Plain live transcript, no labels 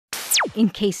in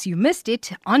case you missed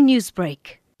it on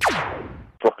Newsbreak.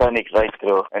 For panic right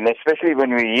through, and especially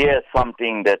when we hear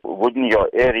something that within your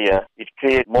area, it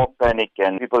creates more panic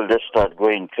and people just start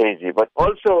going crazy. But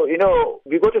also,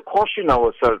 we got to caution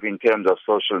ourselves in terms of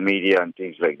social media and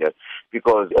things like that,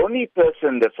 because the only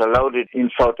person that's allowed it in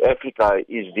South Africa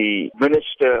is the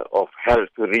Minister of Health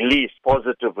to release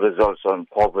positive results on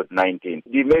COVID-19.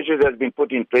 The measures that have been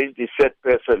put in place, the said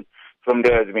person from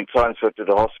there has been transferred to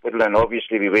the hospital, and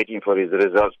obviously we're waiting for his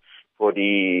results for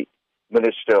the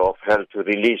Minister of Health to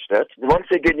release that. Once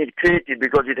again, it created,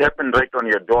 because it happened right on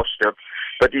your doorstep,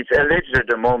 but it's alleged at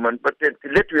the moment. But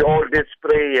let we all just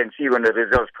pray and see when the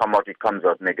results come out, it comes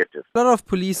out negative. A lot of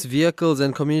police vehicles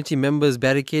and community members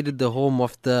barricaded the home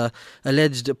of the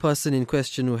alleged person in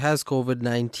question who has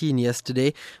COVID-19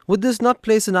 yesterday. Would this not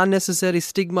place an unnecessary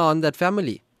stigma on that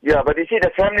family? Yeah, but you see,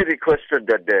 the family requested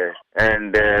that there,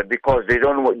 and because they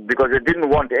didn't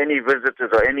want any visitors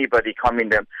or anybody coming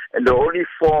them, and the only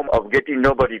form of getting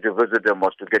nobody to visit them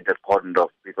was to get that cordoned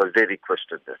off, because they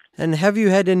requested that. And have you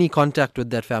had any contact with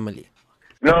that family?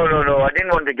 No, I didn't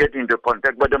want to get into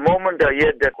contact, but the moment I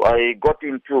heard that, I got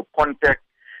into contact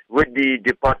with the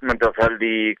Department of Health,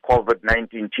 the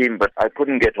COVID-19 team, but I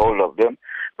couldn't get hold of them.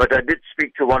 But I did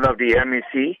speak to one of the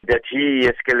MEC that he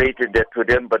escalated that to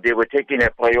them, but they were taking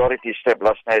a priority step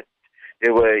last night.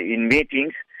 They were in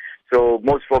meetings, so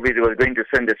most probably they were going to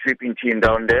send a sweeping team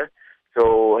down there.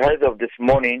 So as of this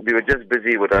morning, we were just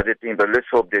busy with other things, but let's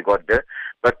hope they got there.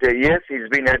 But yes, it's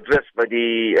been addressed by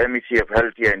the MEC of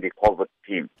Health here and the COVID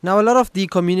team. Now, a lot of the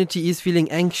community is feeling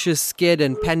anxious, scared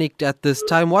and panicked at this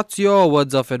time. What's your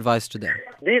words of advice to them?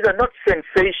 These are not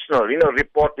sensational,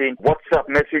 reporting WhatsApp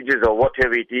messages or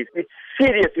whatever it is. It's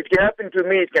serious. It can happen to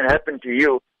me, it can happen to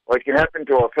you, or it can happen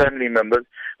to our family members.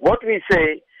 What we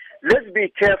say, let's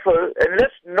be careful and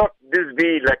let's not this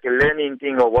be like a learning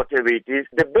thing or whatever it is.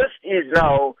 The best is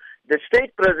now, the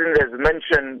state president has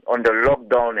mentioned on the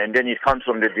lockdown, and then it comes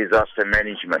from the disaster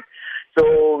management.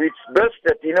 So it's best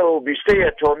that, we stay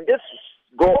at home, just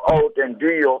go out and do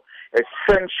your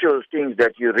essential things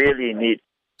that you really need.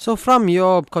 So from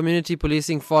your community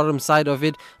policing forum side of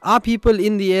it, are people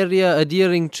in the area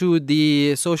adhering to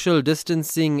the social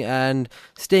distancing and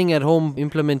staying at home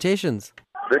implementations?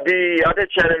 The other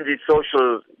challenge is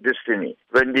social distancing.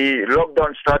 When the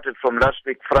lockdown started from last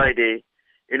week Friday,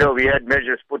 we had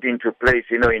measures put into place,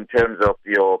 in terms of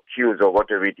your queues or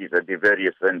whatever it is at the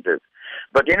various centers.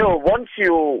 But, once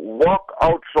you walk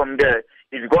out from there,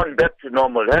 it's gone back to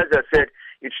normal. As I said,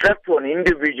 it's left to an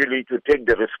individually to take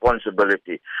the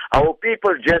responsibility. Our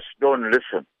people just don't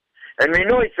listen. And we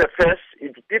know it's a fest.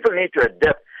 People need to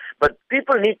adapt. But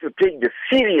people need to take the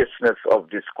seriousness of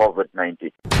this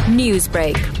COVID-19.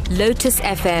 Newsbreak, Lotus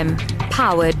FM,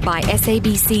 powered by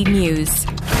SABC News.